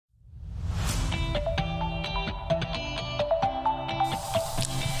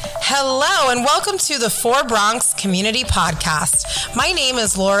Hello and welcome to the Four Bronx Community Podcast. My name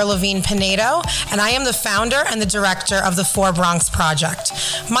is Laura Levine Pinedo and I am the founder and the director of the Four Bronx Project.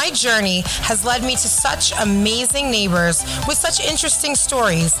 My journey has led me to such amazing neighbors with such interesting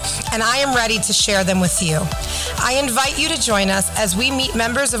stories, and I am ready to share them with you. I invite you to join us as we meet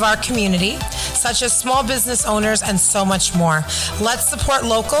members of our community, such as small business owners and so much more. Let's support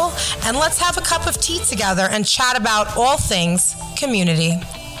local and let's have a cup of tea together and chat about all things community.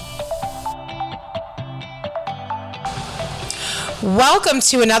 Welcome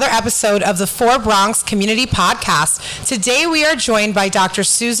to another episode of the Four Bronx Community Podcast. Today we are joined by Dr.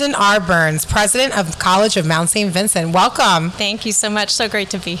 Susan R. Burns, President of the College of Mount St. Vincent. Welcome. Thank you so much. So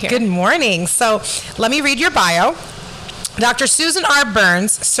great to be here. Good morning. So let me read your bio. Dr. Susan R.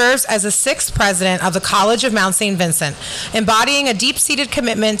 Burns serves as the sixth president of the College of Mount St. Vincent, embodying a deep-seated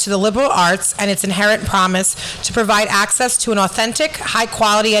commitment to the liberal arts and its inherent promise to provide access to an authentic,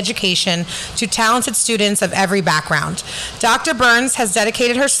 high-quality education to talented students of every background. Dr. Burns has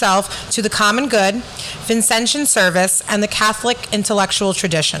dedicated herself to the common good, Vincentian service, and the Catholic intellectual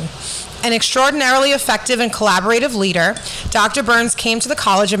tradition. An extraordinarily effective and collaborative leader, Dr. Burns came to the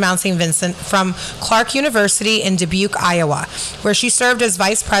College of Mount St. Vincent from Clarke University in Dubuque, Iowa, where she served as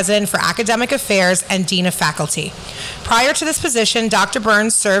Vice President for Academic Affairs and Dean of Faculty. Prior to this position, Dr.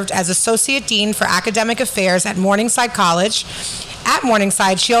 Burns served as Associate Dean for Academic Affairs at Morningside College. At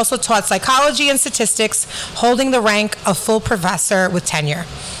Morningside, she also taught psychology and statistics, holding the rank of full professor with tenure.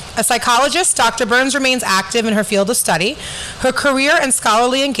 A psychologist, Dr. Burns remains active in her field of study. Her career and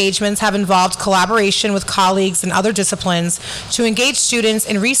scholarly engagements have involved collaboration with colleagues in other disciplines to engage students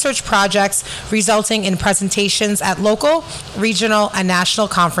in research projects resulting in presentations at local, regional, and national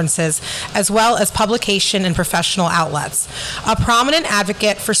conferences, as well as publication and professional outlets. A prominent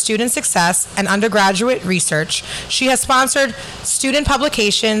advocate for student success and undergraduate research, she has sponsored student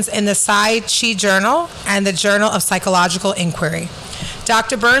publications in the Psi Journal and the Journal of Psychological Inquiry.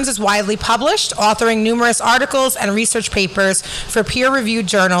 Dr. Burns is widely published, authoring numerous articles and research papers for peer-reviewed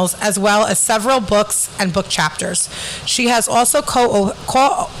journals, as well as several books and book chapters. She has also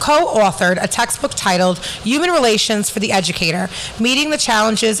co-authored a textbook titled Human Relations for the Educator, Meeting the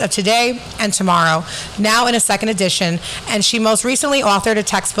Challenges of Today and Tomorrow, now in a second edition, and she most recently authored a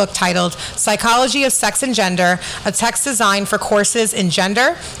textbook titled Psychology of Sex and Gender, a text designed for courses in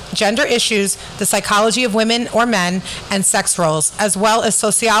gender issues, the psychology of women or men, and sex roles, as well as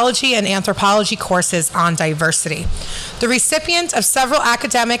sociology and anthropology courses on diversity. The recipient of several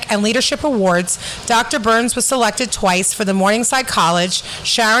academic and leadership awards, Dr. Burns was selected twice for the Morningside College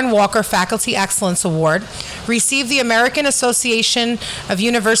Sharon Walker Faculty Excellence Award, received the American Association of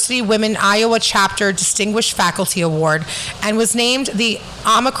University Women Iowa Chapter Distinguished Faculty Award, and was named the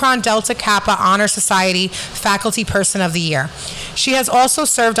Omicron Delta Kappa Honor Society Faculty Person of the Year. She has also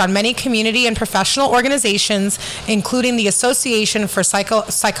served on many community and professional organizations, including the Association for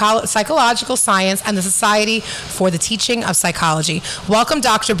Psychological Science and the Society for the Teaching of Psychology. Welcome,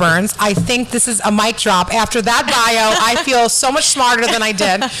 Dr. Burns. I think this is a mic drop. After that bio, I feel so much smarter than I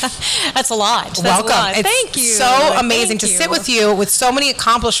did. That's a lot. Welcome. It's Thank you. so amazing to sit with you with so many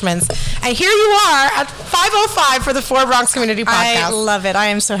accomplishments. And here you are at 5:05 for the Four Bronx Community Podcast. I love it. I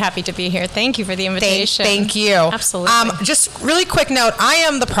am so happy to be here. Thank you for the invitation. Thank you. Absolutely. Just really quick note, I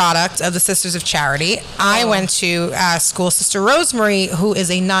am the product of the Sisters of Charity. I went to school. Sister Rosemary, who is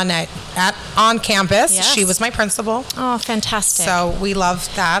a nun on campus. Yes. She was my principal. Oh, fantastic. So we love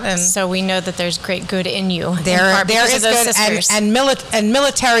that. And so we know that there's great good in you. There is good. And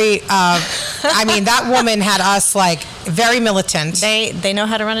military, I mean, that woman had us like very militant. They know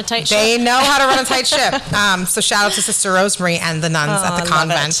how to run a tight ship. They know how to run a tight ship. So shout out to Sister Rosemary and the nuns at the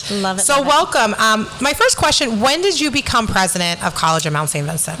convent. Love it. So welcome. My first question, when did you become president of College of Mount St.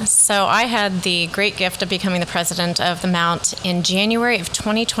 Vincent? So I had the great gift of becoming the president of the Mount in January of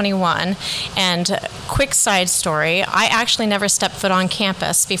 2021. And quick side story, I actually never stepped foot on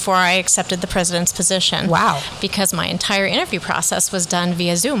campus before I accepted the president's position. Wow. Because my entire interview process was done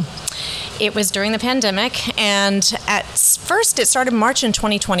via Zoom. It was during the pandemic, and at first it started March in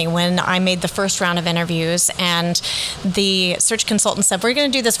 2020 when I made the first round of interviews, and the search consultant said, we're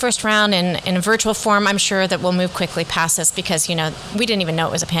going to do this first round in a virtual form. I'm sure that we'll move quickly past this because, we didn't even know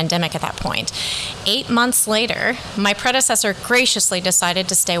it was a pandemic at that point. 8 months later, my predecessor graciously decided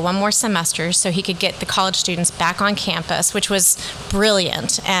to stay one more semester so he could get the college students back on campus, which was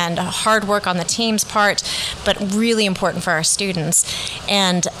brilliant and hard work on the team's part, but really important for our students.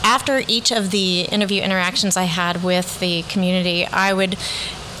 And after each of the interview interactions I had with the community, I would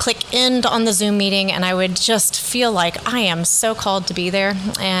click end on the Zoom meeting, and I would just feel like I am so called to be there.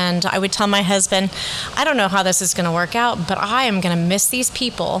 And I would tell my husband, I don't know how this is going to work out, but I am going to miss these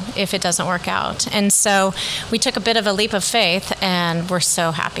people if it doesn't work out. And so we took a bit of a leap of faith, and we're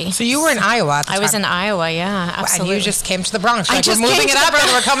so happy. So you were in Iowa at the time. I was in Iowa, yeah, absolutely. And you just came to the Bronx. I Like, just we're moving came it to up, the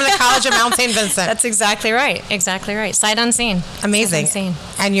and we're coming to college at Mount St. Vincent. That's exactly right. Exactly right. Sight unseen. Amazing. Sight unseen.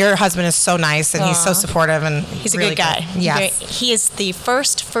 And your husband is so nice, and he's so supportive, and he's really a good guy. Yes. He is the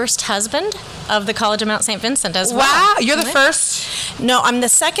first husband of the College of Mount St. Vincent as well. Wow, you're the first? No, I'm the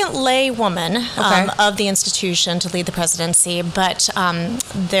second lay woman Okay. of the institution to lead the presidency, but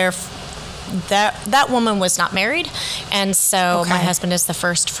that woman was not married, and so my husband is the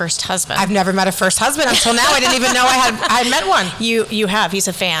first husband. I've never met a first husband until now. I didn't even know I met one. You have. He's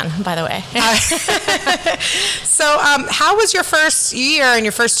a fan, by the way. So how was your first year and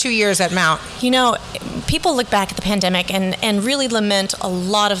your first 2 years at Mount? You know, people look back at the pandemic and really lament a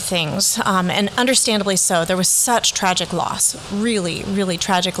lot of things, and understandably so. There was such tragic loss, really, really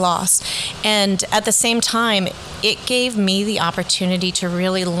tragic loss. And at the same time, it gave me the opportunity to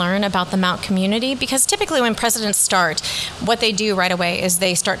really learn about the Mount community, because typically when presidents start, what they do right away is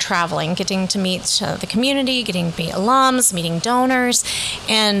they start traveling, getting to meet the community, getting to meet alums, meeting donors.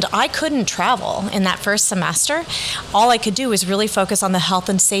 And I couldn't travel in that first semester. All I could do was really focus on the health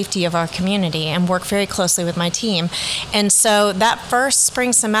and safety of our community and work very closely with my team. And so that first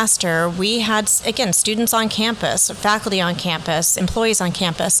spring semester, we had, again, students on campus, faculty on campus, employees on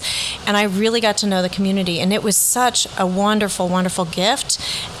campus, and I really got to know the community. And it was such a wonderful, wonderful gift.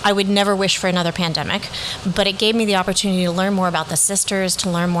 I would never wish for another pandemic, but it gave me the opportunity to learn more about the sisters, to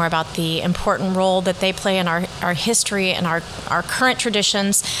learn more about the important role that they play in our history and our current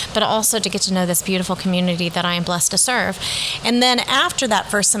traditions, but also to get to know this beautiful community that I am blessed to serve. And then after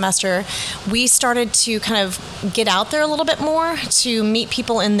that first semester, we started to kind of get out there a little bit more, to meet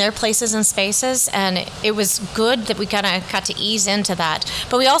people in their places and spaces, and it was good that we kind of got to ease into that.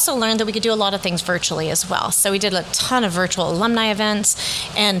 But we also learned that we could do a lot of things virtually as well. So we did a ton of virtual alumni events,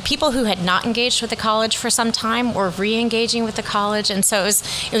 and people who had not engaged with the college for some time were re-engaging with the college, and so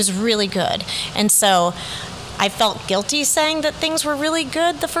it was really good. And so I felt guilty saying that things were really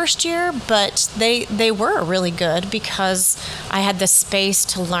good the first year, but they were really good because I had the space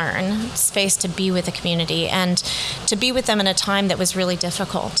to learn, space to be with the community, and to be with them in a time that was really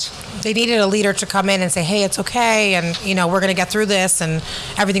difficult. They needed a leader to come in and say, hey, it's okay, and we're going to get through this, and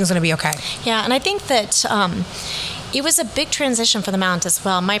everything's going to be okay. Yeah, and I think that it was a big transition for the Mount as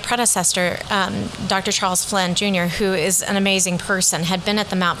well. My predecessor, Dr. Charles Flynn Jr., who is an amazing person, had been at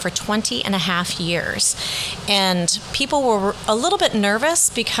the Mount for 20 and a half years. And people were a little bit nervous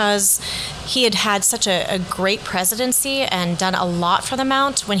because he had had such a great presidency and done a lot for the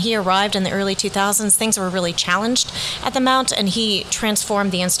Mount. When he arrived in the early 2000s, things were really challenged at the Mount, and he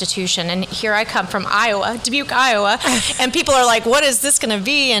transformed the institution. And here I come from Iowa, Dubuque, Iowa, and people are like, what is this going to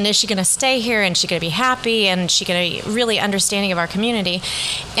be? And is she going to stay here? And is she going to be happy? And is she going to be really understanding of our community?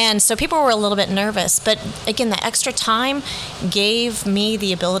 And so people were a little bit nervous. But again, the extra time gave me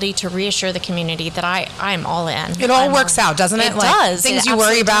the ability to reassure the community that I'm all in. It all works out, doesn't it? It does. Things you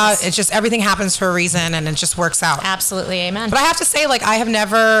worry about, it's just everything happens for a reason, and it just works out. Absolutely, amen. But I have to say, I have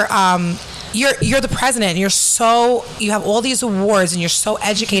never. You're the president, and you have all these awards, and you're so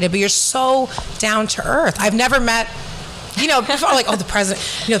educated, but you're so down to earth. I've never met. People are like, oh, the president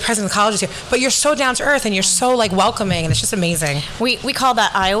of the college is here. But you're so down to earth, and you're so welcoming, and it's just amazing. We call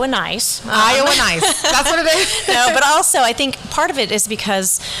that Iowa nice. Iowa nice. That's what it is. No, but also I think part of it is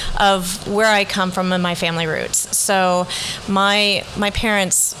because of where I come from and my family roots. So my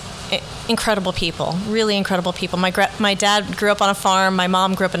parents, incredible people, really incredible people. My dad grew up on a farm. My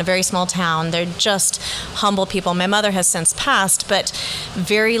mom grew up in a very small town. They're just humble people. My mother has since passed, but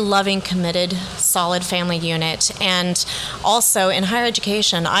very loving, committed, solid family unit. And also in higher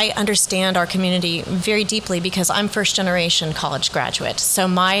education, I understand our community very deeply because I'm first generation college graduate. So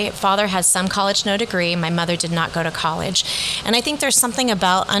my father has some college, no degree. My mother did not go to college. And I think there's something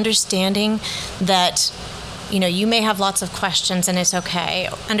about understanding that you may have lots of questions, and it's okay.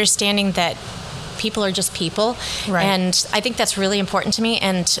 Understanding that people are just people. Right. And I think that's really important to me.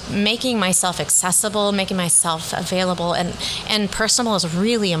 And making myself accessible, making myself available and personable is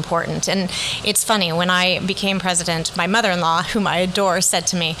really important. And it's funny, when I became president, my mother-in-law, whom I adore, said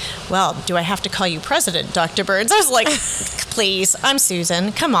to me, well, do I have to call you president, Dr. Burns? I was like, please, I'm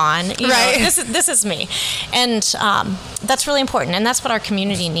Susan. Come on. Right. This is me. And that's really important. And that's what our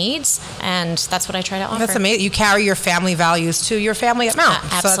community needs. And that's what I try to offer. That's amazing. You carry your family values to your family at Mount.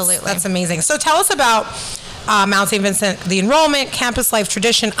 Absolutely. So that's amazing. So tell us about Mount St. Vincent, the enrollment, campus life,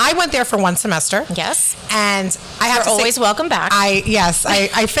 tradition. I went there for one semester. Yes. And I have You're always welcome back.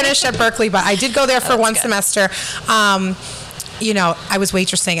 I finished at Berkeley, but I did go there for one semester. I was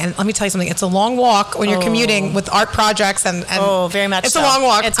waitressing, and let me tell you something. It's a long walk when you're commuting with art projects, and very much. It's so. a long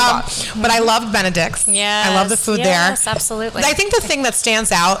walk. It's a walk. But I loved Benedict's. Yes, I love the food there. Yes, absolutely. I think the thing that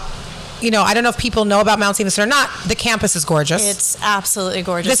stands out, I don't know if people know about Mount St. Vincent or not. The campus is gorgeous. It's absolutely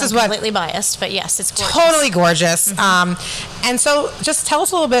gorgeous. I'm completely biased, but yes, it's gorgeous. Totally gorgeous. And so, just tell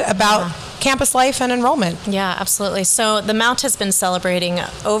us a little bit about campus life and enrollment. Yeah, absolutely. So the Mount has been celebrating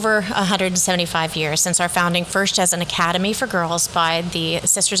over 175 years since our founding, first as an academy for girls by the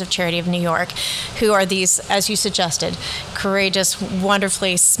Sisters of Charity of New York, who are these, as you suggested, courageous,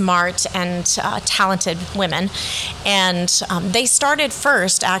 wonderfully smart and talented women. And they started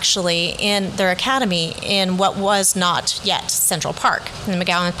first, actually, in their academy in what was not yet Central Park, in the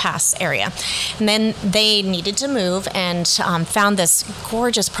McGowan Pass area. And then they needed to move and found this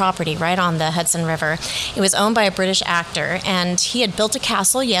gorgeous property right on the Hudson River. It was owned by a British actor, and he had built a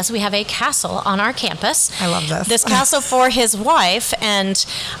castle. Yes, we have a castle on our campus. I love this. This castle for his wife, and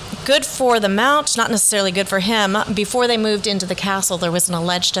good for the Mount, not necessarily good for him. Before they moved into the castle, there was an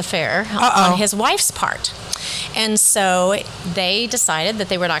alleged affair on his wife's part. And so they decided that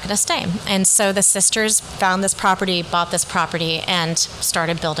they were not going to stay. And so the sisters found this property, bought this property, and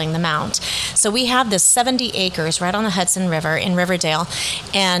started building the Mount. So we have this 70 acres right on the Hudson River in Riverdale,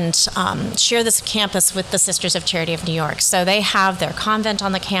 and share this campus with the Sisters of Charity of New York. So they have their convent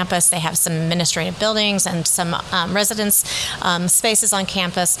on the campus. They have some administrative buildings and some residence spaces on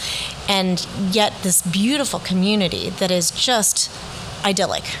campus, and yet this beautiful community that is just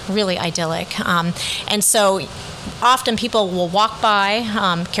idyllic, really idyllic. And so often people will walk by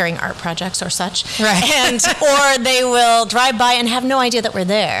carrying art projects or such, right. or they will drive by and have no idea that we're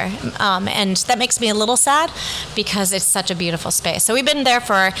there. And that makes me a little sad because it's such a beautiful space. So we've been there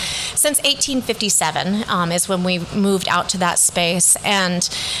since 1857 is when we moved out to that space. And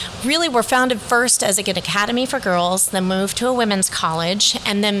really we're founded first as an academy for girls, then moved to a women's college,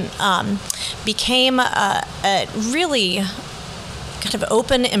 and then became a really kind of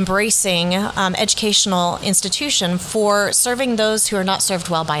open, embracing educational institution for serving those who are not served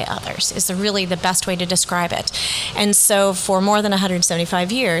well by others is really the best way to describe it. And so for more than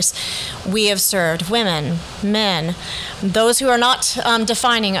 175 years, we have served women, men, those who are not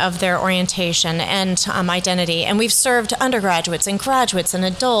defining of their orientation and identity. And we've served undergraduates and graduates and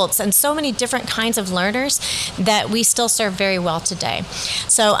adults and so many different kinds of learners that we still serve very well today.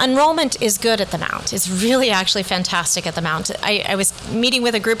 So enrollment is good at the Mount. It's really actually fantastic at the Mount. I was meeting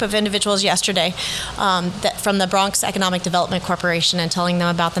with a group of individuals yesterday from the Bronx Economic Development Corporation and telling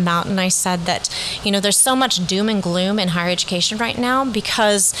them about the Mount. And I said that, there's so much doom and gloom in higher education right now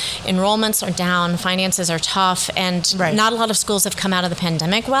because enrollments are down, finances are tough, and not a lot of schools have come out of the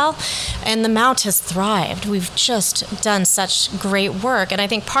pandemic well. And the Mount has thrived. We've just done such great work. And I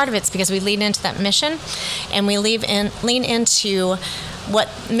think part of it's because we lean into that mission and we lean into what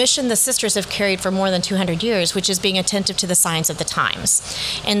mission the sisters have carried for more than 200 years, which is being attentive to the signs of the times.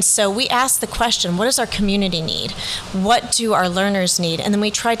 And so we ask the question, what does our community need? What do our learners need? And then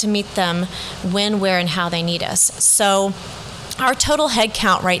we try to meet them when, where, and how they need us. So our total head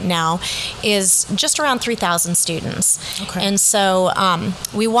count right now is just around 3,000 students. Okay. And so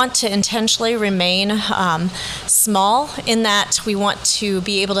we want to intentionally remain small in that we want to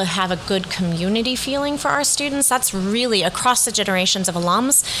be able to have a good community feeling for our students. That's really across the generations of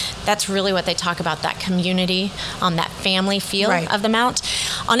alums. That's really what they talk about, that community, that family feel of the Mount.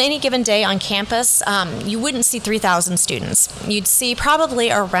 On any given day on campus, you wouldn't see 3,000 students. You'd see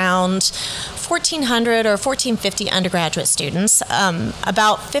probably around 1,400 or 1,450 undergraduate students.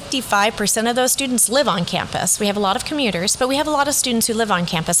 About 55% of those students live on campus. We have a lot of commuters, but we have a lot of students who live on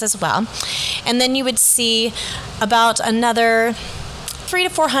campus as well. And then you would see about another 300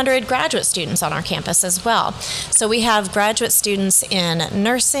 to 400 graduate students on our campus as well. So we have graduate students in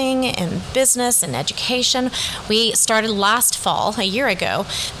nursing, in business, in education. We started last fall, a year ago,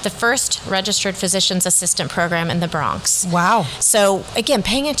 the first registered physician's assistant program in the Bronx. Wow. So again,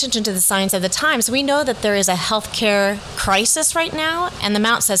 paying attention to the signs of the times, we know that there is a healthcare crisis right now, and the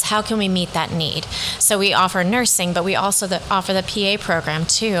Mount says, how can we meet that need? So we offer nursing, but we also offer the PA program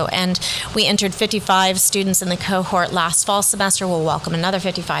too. And we entered 55 students in the cohort last fall semester. We'll welcome another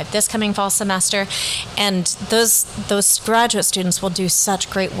 55 this coming fall semester, and those graduate students will do such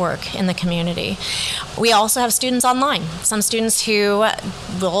great work in the community. We also have students online. Some students who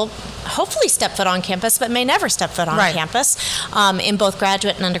will hopefully step foot on campus, but may never step foot on campus in both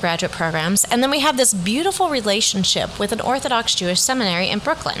graduate and undergraduate programs. And then we have this beautiful relationship with an Orthodox Jewish seminary in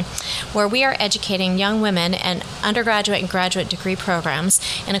Brooklyn, where we are educating young women in undergraduate and graduate degree programs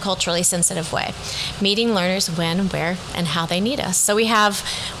in a culturally sensitive way, meeting learners when, where, and how they need us. So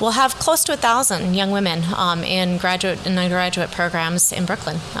we'll have close to 1,000 young women in graduate and undergraduate programs in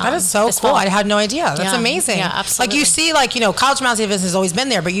Brooklyn. That is so cool. Fall. I had no idea. That's amazing. Yeah, absolutely. Like you see, College of Mount St. Vincent has always been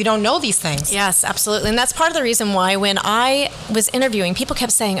there, but you don't know these things. Yes, absolutely. And that's part of the reason why when I was interviewing, people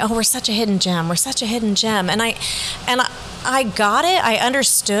kept saying, "Oh, we're such a hidden gem. We're such a hidden gem." And I got it. I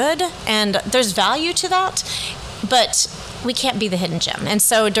understood, and there's value to that, but we can't be the hidden gem. And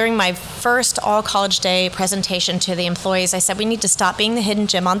so during my first all college day presentation to the employees, I said we need to stop being the hidden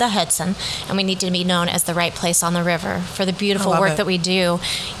gem on the Hudson, and we need to be known as the right place on the river for the beautiful work that we do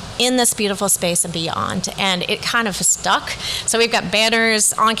in this beautiful space and beyond. And it kind of stuck. So we've got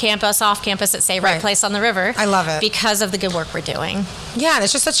banners on campus, off campus that say right place on the river. I love it. Because of the good work we're doing. Yeah, and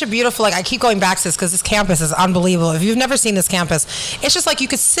it's just such a beautiful, I keep going back to this because this campus is unbelievable. If you've never seen this campus, it's just like you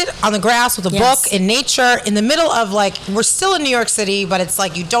could sit on the grass with a book in nature in the middle of we're still in New York City, but it's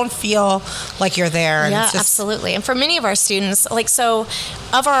like you don't feel like you're there. And yeah, it's just, absolutely. And for many of our students,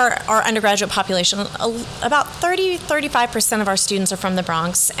 of our undergraduate population, about 35% of our students are from the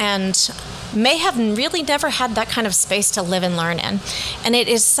Bronx and may have really never had that kind of space to live and learn in. And it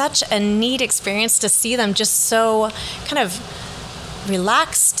is such a neat experience to see them just so kind of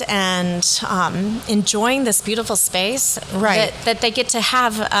relaxed and enjoying this beautiful space that they get to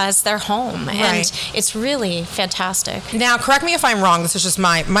have as their home. And it's really fantastic. Now, correct me if I'm wrong. This is just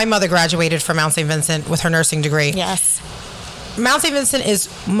my mother graduated from Mount St. Vincent with her nursing degree. Yes. Mount St. Vincent is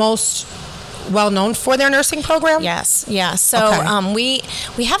most well known for their nursing program? Yes, yeah. So we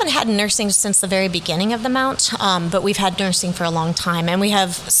haven't had nursing since the very beginning of the Mount, but we've had nursing for a long time, and we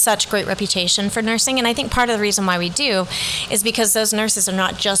have such great reputation for nursing. And I think part of the reason why we do is because those nurses are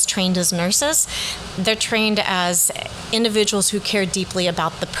not just trained as nurses; they're trained as individuals who care deeply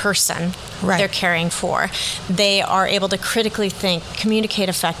about the person they're caring for. They are able to critically think, communicate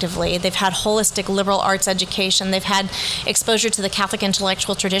effectively. They've had holistic liberal arts education. They've had exposure to the Catholic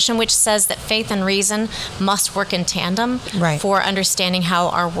intellectual tradition, which says that faith and reason must work in tandem for understanding how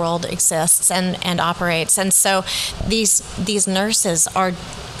our world exists and operates. And so these nurses are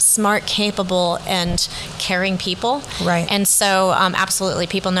smart, capable, and caring people. And so absolutely,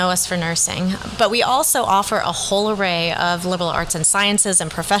 people know us for nursing. But we also offer a whole array of liberal arts and sciences and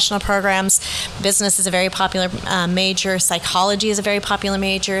professional programs. Business is a very popular major. Psychology is a very popular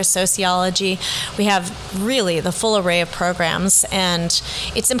major. Sociology. We have really the full array of programs. And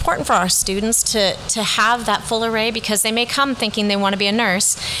it's important for our students to have that full array because they may come thinking they want to be a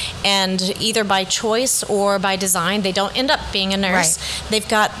nurse, and either by choice or by design, they don't end up being a nurse. They've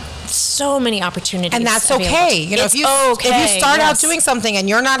got so many opportunities, and that's okay. You know, if you start out doing something and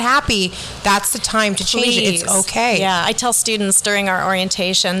you're not happy, that's the time to change it. It's okay. Yeah, I tell students during our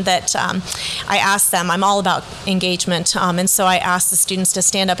orientation that I ask them. I'm all about engagement, and so I ask the students to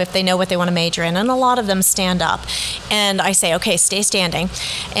stand up if they know what they want to major in, and a lot of them stand up. And I say, okay, stay standing.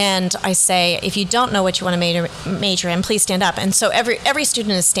 And I say, if you don't know what you want to major in, please stand up. And so every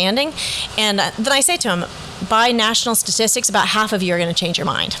student is standing, and then I say to them, by national statistics, about half of you are going to change your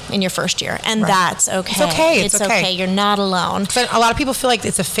mind in your first year, and that's okay. It's okay. You're not alone. But a lot of people feel like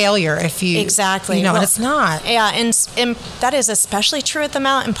it's a failure if you and it's not. Yeah, and that is especially true at the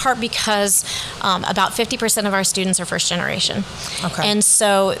Mount, in part because about 50% of our students are first generation. And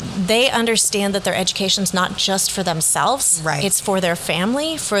so they understand that their education is not just for themselves. It's for their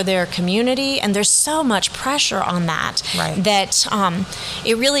family, for their community, and there's so much pressure on that that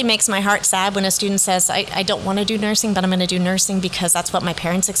it really makes my heart sad when a student says, I don't want to do nursing, but I'm going to do nursing because that's what my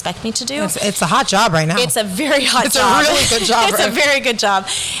parents expect me to do. It's a hot job right now. It's a very hot job. It's a really good job. It's a very good job.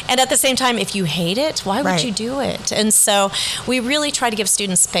 And at the same time, if you hate it, why would you do it? And so we really try to give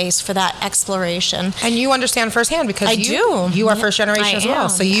students space for that exploration. And you understand firsthand because you are first generation as well.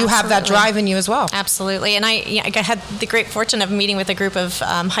 So you have that drive in you as well. Absolutely. And I had the great fortune of meeting with a group of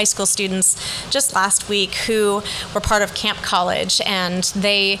high school students just last week who were part of Camp College. And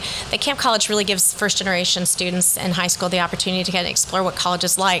the Camp College really gives first generation students in high school the opportunity to explore what college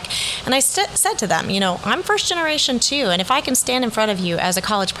is like. And I said to them, I'm first generation too, and if I can stand in front of you as a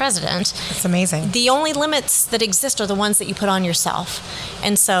college president, it's amazing. The only limits that exist are the ones that you put on yourself.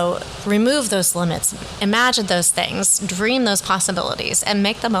 And so remove those limits, imagine those things, dream those possibilities, and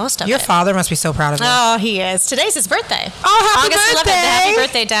make the most of it. Your father must be so proud of you. Oh, he is. Today's his birthday. Oh, happy August birthday. 11th. Happy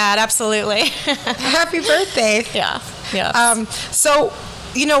birthday, Dad. Absolutely. Happy birthday. Yeah. So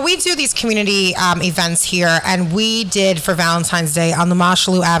we do these community events here, and we did for Valentine's Day on the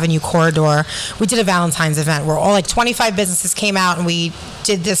Mosholu Avenue corridor. We did a Valentine's event where all 25 businesses came out, and we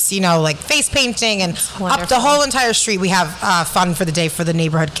did this, like face painting, and up the whole entire street. We have fun for the day for the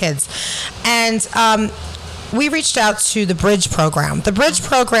neighborhood kids, and we reached out to the Bridge program. The Bridge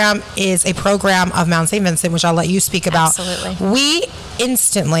program is a program of Mount St. Vincent, which I'll let you speak about. Absolutely. We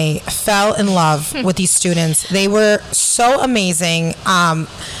instantly fell in love with these students. They were so amazing,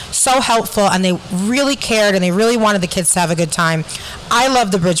 so helpful, and they really cared, and they really wanted the kids to have a good time. I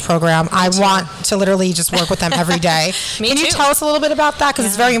love the Bridge program. I want to literally just work with them every day. Can you tell us a little bit about that? Because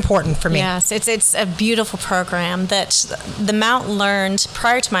it's very important for me. Yes, it's a beautiful program that the Mount learned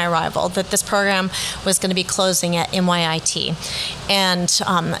prior to my arrival that this program was going to be closing at MYIT.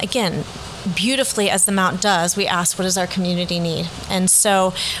 And again, beautifully as the Mount does, we asked, what does our community need? And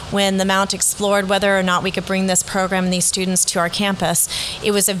so when the Mount explored whether or not we could bring this program and these students to our campus, it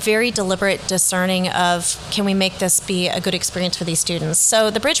was a very deliberate discerning of, can we make this be a good experience for these students?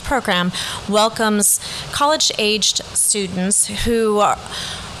 So the Bridge program welcomes college-aged students who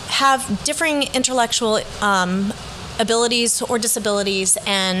have differing intellectual abilities or disabilities,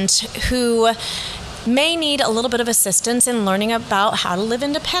 and who may need a little bit of assistance in learning about how to live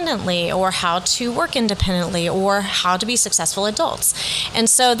independently, or how to work independently, or how to be successful adults. And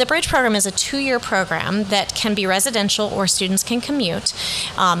so the Bridge program is a 2-year program that can be residential, or students can commute.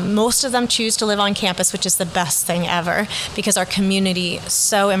 Most of them choose to live on campus, which is the best thing ever, because our community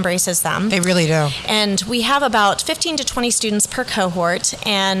so embraces them. They really do. And we have about 15 to 20 students per cohort,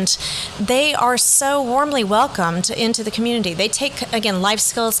 and they are so warmly welcomed into the community. They take, again, life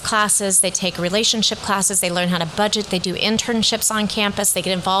skills classes, they take relationship classes, they learn how to budget, they do internships on campus, they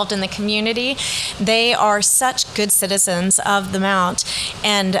get involved in the community. They are such good citizens of the Mount,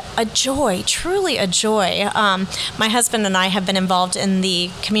 and a joy, truly a joy. My husband and I have been involved in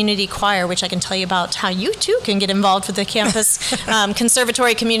the community choir, which I can tell you about how you too can get involved with the campus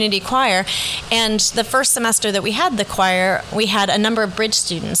conservatory community choir. And the first semester that we had the choir, we had a number of Bridge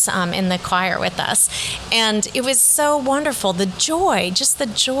students in the choir with us, and it was so wonderful. The joy, just the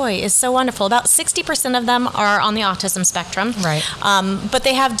joy is so wonderful. About 60% of them are on the autism spectrum, right? But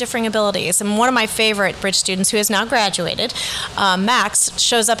they have differing abilities. And one of my favorite Bridge students, who has now graduated, Max,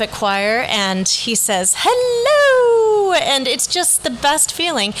 shows up at choir and he says, "Hello!" And it's just the best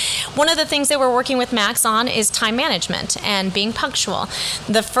feeling. One of the things that we're working with Max on is time management and being punctual.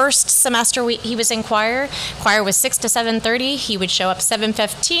 The first semester he was in choir was 6 to 7:30. He would show up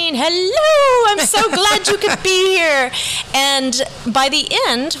 7:15. "Hello! I'm so glad you could be here." And by the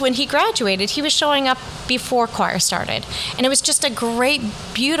end, when he graduated, he was showing up before choir started. And it was just a great,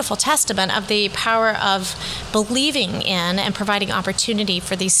 beautiful testament of the power of believing in and providing opportunity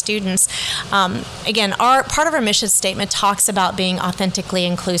for these students. Again, part of our mission statement talks about being authentically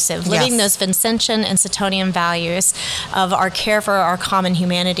inclusive, living those Vincentian and Setonian values of our care for our common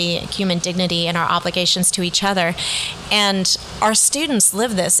humanity, human dignity, and our obligations to each other. And our students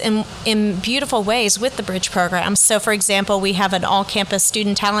live this in beautiful ways with the Bridge program. So, for example, we have an all-campus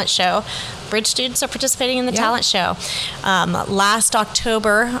student talent show. Bridge students are participating in the talent show. Last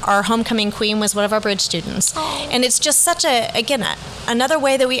October, our homecoming queen was one of our Bridge students. And it's just such another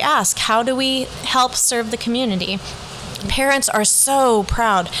way that we ask, how do we help serve the community? Parents are so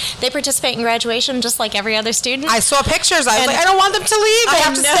proud. They participate in graduation just like every other student. I saw pictures. I was like, I don't want them to leave. They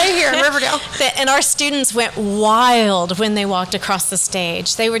have to stay here in Riverdale. And our students went wild when they walked across the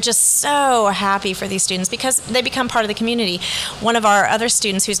stage. They were just so happy for these students because they become part of the community. One of our other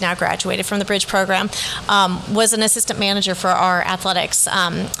students who's now graduated from the Bridge program was an assistant manager for our athletics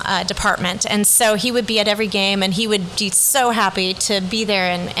department. And so he would be at every game, and he would be so happy to be there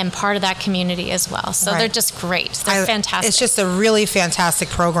and part of that community as well. So they're just great. They're fantastic. It's just a really fantastic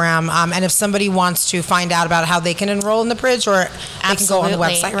program. And if somebody wants to find out about how they can enroll in the Bridge, or they can go on the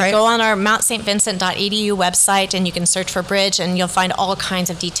website, right? Go on our mountstvincent.edu website, and you can search for Bridge, and you'll find all kinds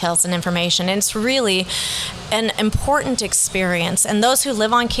of details and information. And it's really an important experience. And those who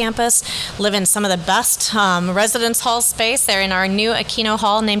live on campus live in some of the best residence hall space. They're in our new Aquino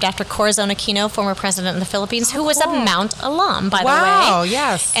Hall, named after Corazon Aquino, former president of the Philippines, who was a Mount alum, by the way. Wow,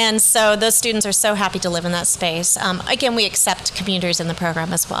 yes. And so those students are so happy to live in that space. Again, we accept commuters in the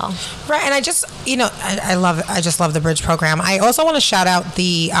program as well. Right, and I just, I just love the Bridge program. I also want to shout out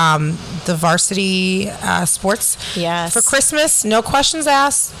the the varsity sports. Yes. For Christmas, no questions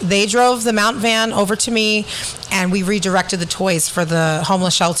asked. They drove the Mount van over to me, and we redirected the toys for the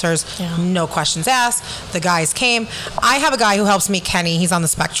homeless shelters. Yeah. No questions asked. The guys came. I have a guy who helps me, Kenny. He's on the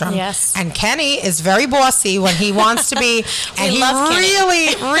spectrum. Yes. And Kenny is very bossy when he wants to be. And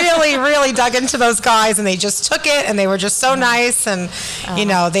he really dug into those guys, and they just took it, and they were just so nice. And,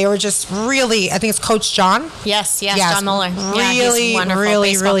 they were just really, I think it's Coach John. Yes, John Mueller.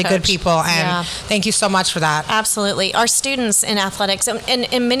 Really good people. And thank you so much for that. Absolutely. Our students in athletics and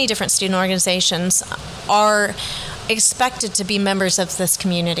in many different student organizations are expected to be members of this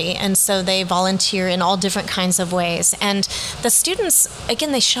community, and so they volunteer in all different kinds of ways. And the students,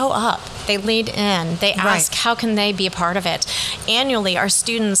 again, they show up, they lead in, they ask how can they be a part of it. Annually, our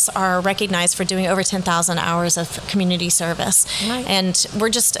students are recognized for doing over 10,000 hours of community service, and we're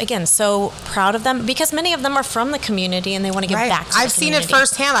just, again, so proud of them because many of them are from the community and they want to give back to the I've seen it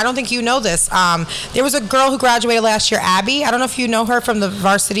firsthand. I don't think you know this. There was a girl who graduated last year, Abby. I don't know if you know her from the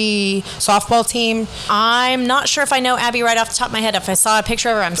varsity softball team. I'm not sure if I know Abby right off the top of my head. If I saw a picture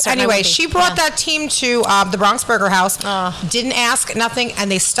of her, I'm certain. Anyway, she brought that team to the Bronx Burger House. Didn't ask nothing, and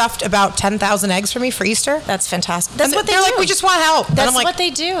they stuffed about 10,000 eggs for me for Easter. That's fantastic. That's what they're do. like, we just want help. That's what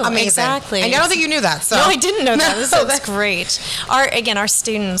they do. Amazing. Exactly. And I don't think you knew that. So. No, I didn't know that. That's great. Our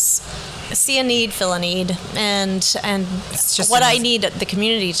students see a need, fill a need, and it's just what amazing. I need the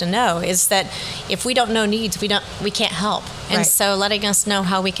community to know is that if we don't know needs, we can't help. And so letting us know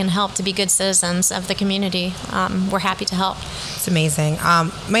how we can help to be good citizens of the community, we're happy to help. It's amazing.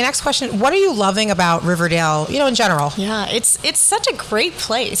 My next question, what are you loving about Riverdale, in general? Yeah, it's such a great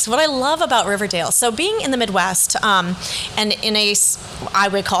place. What I love about Riverdale, so being in the Midwest and in I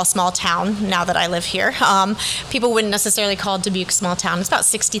would call a small town now that I live here, people wouldn't necessarily call Dubuque a small town. It's about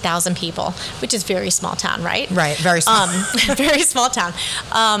 60,000 people, which is very small town, right? Right, very small. Very small town.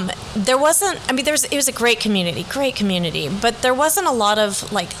 It was a great community, but there wasn't a lot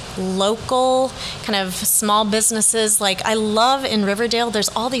of local kind of small businesses. I love in Riverdale, there's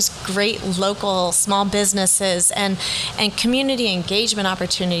all these great local small businesses and community engagement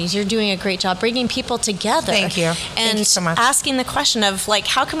opportunities. You're doing a great job bringing people together. Thank you. And Thank you so much. Asking the question of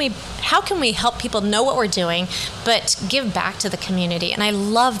how can we help people know what we're doing, but give back to the community. And I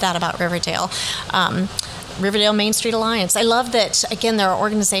love that about Riverdale. Riverdale Main Street Alliance. I love that, again, there are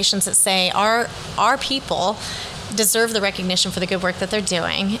organizations that say our people deserve the recognition for the good work that they're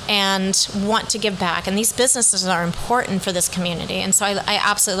doing and want to give back. And these businesses are important for this community. And so I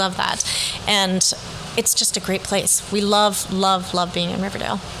absolutely love that. And it's just a great place. We love being in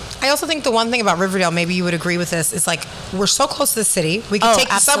Riverdale. I also think the one thing about Riverdale, maybe you would agree with this, is we're so close to the city. We can take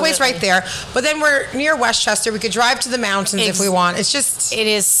the subways right there, but then we're near Westchester. We could drive to the mountains if we want. It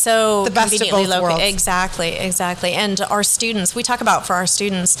is so the best of both worlds. Exactly. And our students, we talk about for our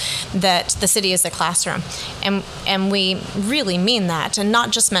students that the city is the classroom, and we really mean that, and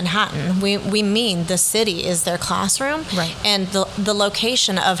not just Manhattan. We mean the city is their classroom, right? And the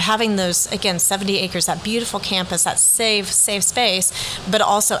location of having those, again, 70 acres, that beautiful campus, that safe space, but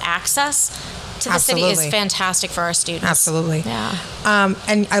also access to the city is fantastic for our students. Absolutely. Yeah.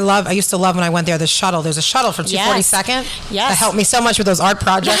 And I used to love when I went there, the shuttle. There's a shuttle from 242nd. Yes. That helped me so much with those art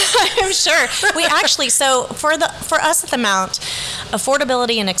projects. I'm sure. We actually, so for us at the Mount,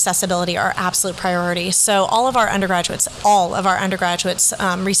 affordability and accessibility are absolute priority. So all of our undergraduates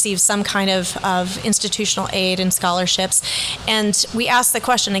receive some kind of institutional aid and scholarships. And we ask the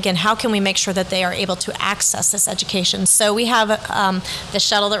question again, how can we make sure that they are able to access this education? So we have the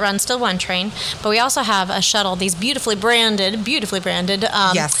shuttle that runs to one train, but we also have a shuttle, these beautifully branded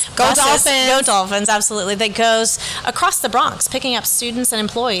yes. Go Dolphins. Go Dolphins, absolutely. That goes across the Bronx, picking up students and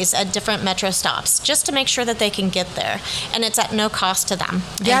employees at different metro stops, just to make sure that they can get there. And it's at no cost to them.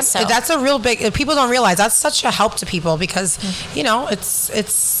 Yeah, that's a real big, people don't realize that's such a help to people because,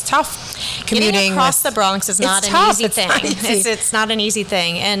 it's tough commuting. Getting across the Bronx is not an easy thing. It's not an easy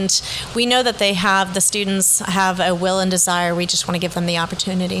thing. And we know that the students have a will and desire. We just want to give them the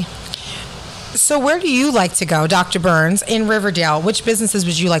opportunity. So where do you like to go, Dr. Burns, in Riverdale? Which businesses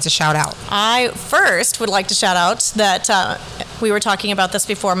would you like to shout out? I first would like to shout out that we were talking about this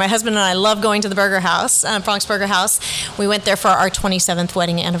before. My husband and I love going to the Burger House, Bronx Burger House. We went there for our 27th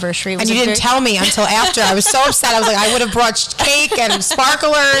wedding anniversary. And you didn't tell me until after. I was so upset. I was like, I would have brought cake and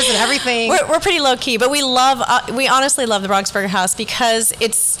sparklers and everything. We're pretty low key, but we honestly love the Bronx Burger House because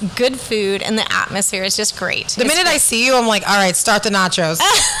it's good food and the atmosphere is just great. The minute I see you, I'm like, all right, start the nachos.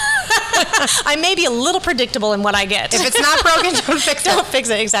 I may be a little predictable in what I get. If it's not broken, don't fix it. Don't fix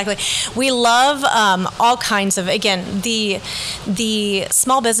it, exactly. We love all kinds of, again, the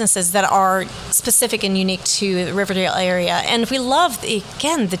small businesses that are specific and unique to the Riverdale area. And we love,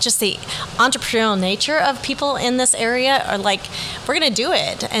 again, just the entrepreneurial nature of people in this area are like, we're going to do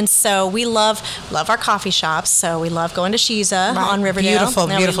it. And so we love our coffee shops. So we love going to Shiza on Riverdale.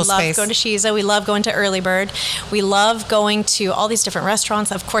 Beautiful space. We love going to Shiza. We love going to Early Bird. We love going to all these different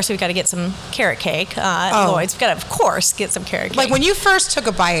restaurants. Of course, we've got to get some carrot cake at Lloyd's. We've got to, of course, get some carrot cake. Like when you first took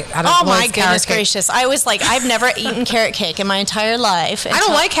a bite out of oh my Lloyd's goodness carrot gracious. I was like, I've never eaten carrot cake in my entire life. I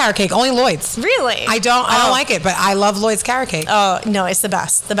don't like carrot cake, only Lloyd's. Really? I don't like it, but I love Lloyd's carrot cake. Oh, no, it's the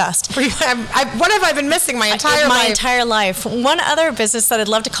best. The best. What have I been missing my entire life? My entire life. One other business that I'd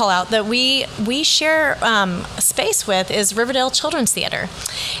love to call out that we share space with is Riverdale Children's Theater.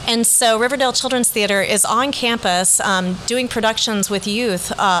 And so Riverdale Children's Theater is on campus doing productions with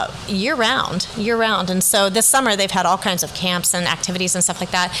youth year-round. And so this summer they've had all kinds of camps and activities and stuff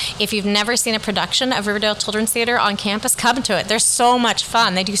like that. If you've never seen a production of Riverdale Children's Theater on campus, come to it. They're so much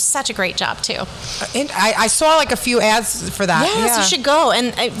fun. They do such a great job, too. I saw like a few ads for that. Yes, you should go.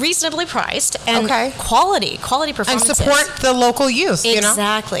 And reasonably priced and quality performances. And support the local youth,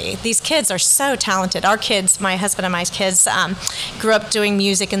 Exactly. These kids are so talented. Our kids, my husband and my kids, grew up doing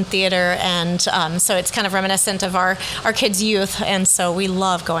music and theater, and so it's kind of reminiscent of our kids' youth, and so we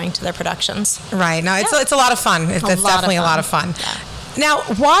love going to their productions. Right. No, it's a lot of fun. It's definitely a lot of fun. Yeah. Now,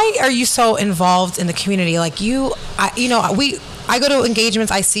 why are you so involved in the community? Like I go to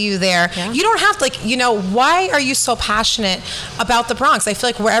engagements, I see you there. Yeah. You don't have to, why are you so passionate about the Bronx? I feel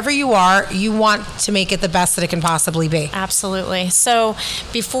like wherever you are, you want to make it the best that it can possibly be. Absolutely. So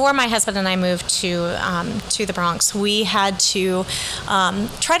before my husband and I moved to the Bronx, we had to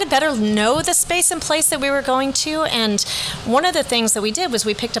try to better know the space and place that we were going to. And one of the things that we did was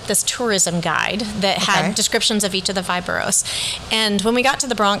we picked up this tourism guide that had descriptions of each of the 5 boroughs. And when we got to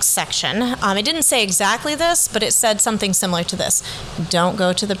the Bronx section, it didn't say exactly this, but it said something similar to this. Don't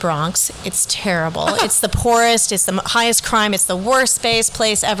go to the Bronx. It's terrible. It's the poorest. It's the highest crime. It's the worst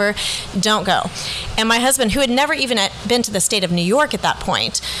place ever. Don't go. And my husband, who had never even been to the state of New York at that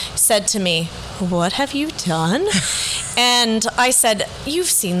point, said to me, "What have you done?" And I said,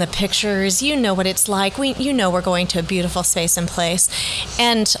 "You've seen the pictures. You know what it's like. We're going to a beautiful space and place."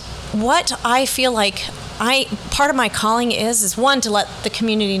 And what I feel like part of my calling is one, to let the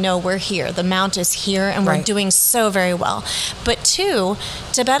community know we're here. The Mount is here, and we're doing so very well. But 2,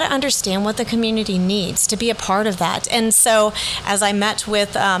 to better understand what the community needs, to be a part of that. And so as I met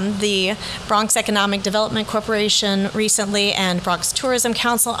with the Bronx Economic Development Corporation recently and Bronx Tourism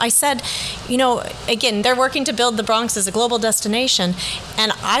Council, I said, again, they're working to build the Bronx as a global destination,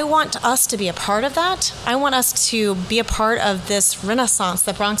 and I want us to be a part of that. I want us to be a part of this renaissance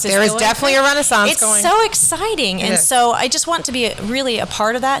that Bronx is going. There is definitely a renaissance going. It's so exciting. And so I just want to be really a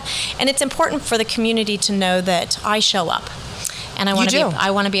part of that. And it's important for the community to know that I show up. And I want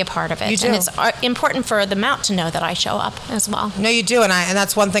to be a part of it. And it's important for the Mount to know that I show up as well. No, you do, and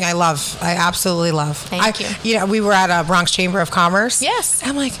that's one thing I love. I absolutely love. Thank you. We were at a Bronx Chamber of Commerce. Yes.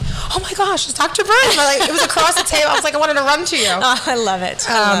 I'm like, oh my gosh, it's Dr. Burns. It was across the table. I was like, I wanted to run to you. Oh, I love it.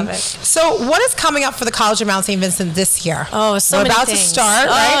 I love it. So, what is coming up for the College of Mount St. Vincent this year? Oh, so many things. We're about to start,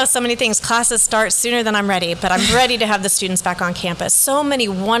 right? Oh, so many things. Classes start sooner than I'm ready, but I'm ready to have the students back on campus. So many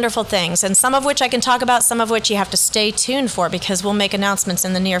wonderful things, and some of which I can talk about, some of which you have to stay tuned for, because we'll make announcements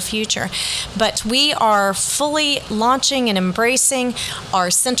in the near future. But we are fully launching and embracing our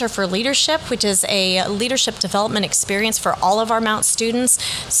Center for Leadership, which is a leadership development experience for all of our Mount students.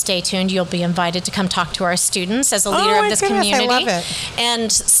 Stay tuned. You'll be invited to come talk to our students as a leader of this community. I love it. And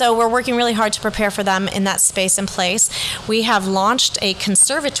so we're working really hard to prepare for them in that space and place. We have launched a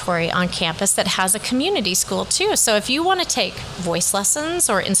conservatory on campus that has a community school too. So if you want to take voice lessons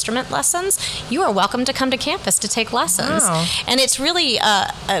or instrument lessons, you are welcome to come to campus to take lessons. Wow. And it's really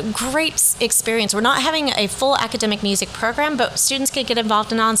a great experience. We're not having a full academic music program, but students can get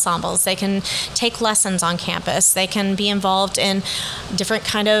involved in ensembles. They can take lessons on campus. They can be involved in different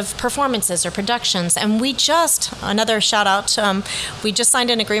kind of performances or productions. And another shout out, we just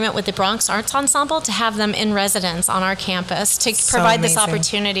signed an agreement with the Bronx Arts Ensemble to have them in residence on our campus to provide this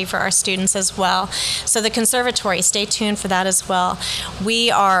opportunity for our students as well. So the conservatory, stay tuned for that as well.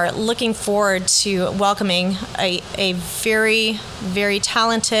 We are looking forward to welcoming a very, very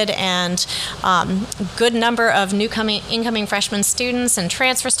talented and good number of incoming freshman students and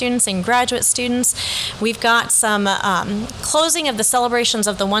transfer students and graduate students. We've got some closing of the celebrations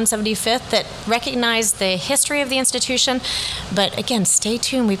of the 175th that recognize the history of the institution. But again, stay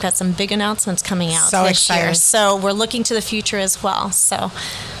tuned. We've got some big announcements coming out this year. So we're looking to the future as well. So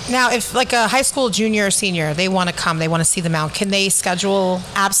Now, if like a high school junior or senior, they want to come, they want to see the Mount, can they schedule?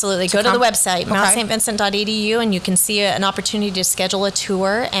 Absolutely. Go to the website, mountstvincent.edu, and you can see an opportunity to schedule a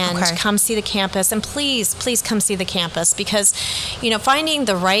tour and come see the campus. And please come see the campus, because, finding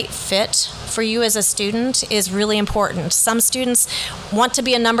the right fit for you as a student is really important. Some students want to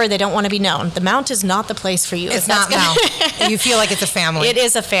be a number, they don't want to be known. The Mount is not the place for you. It's not Mount. You feel like it's a family. It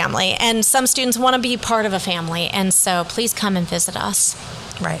is a family. And some students want to be part of a family. And so please come and visit us.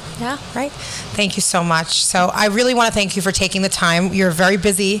 Right. Yeah. Right. Thank you so much. So I really want to thank you for taking the time. You're very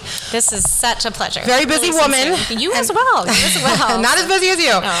busy. This is such a pleasure. Very busy woman. You as well. Not as busy as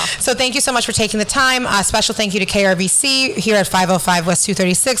you. No. So thank you so much for taking the time. A special thank you to KRVC here at 505 West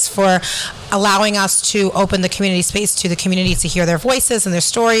 236 for allowing us to open the community space to the community to hear their voices and their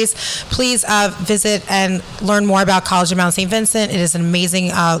stories. Please visit and learn more about College of Mount St. Vincent. It is an amazing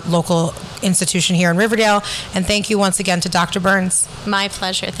local institution here in Riverdale. And thank you once again to Dr. Burns. My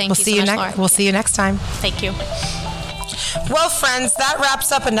pleasure. Thank you so much, Laura. We'll see you next time. Thank you. Well, friends, that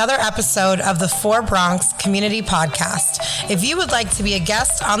wraps up another episode of the For Bronx Community Podcast. If you would like to be a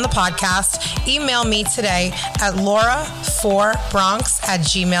guest on the podcast, email me today at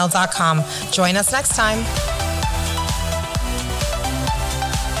laura4bronx@gmail.com. Join us next time.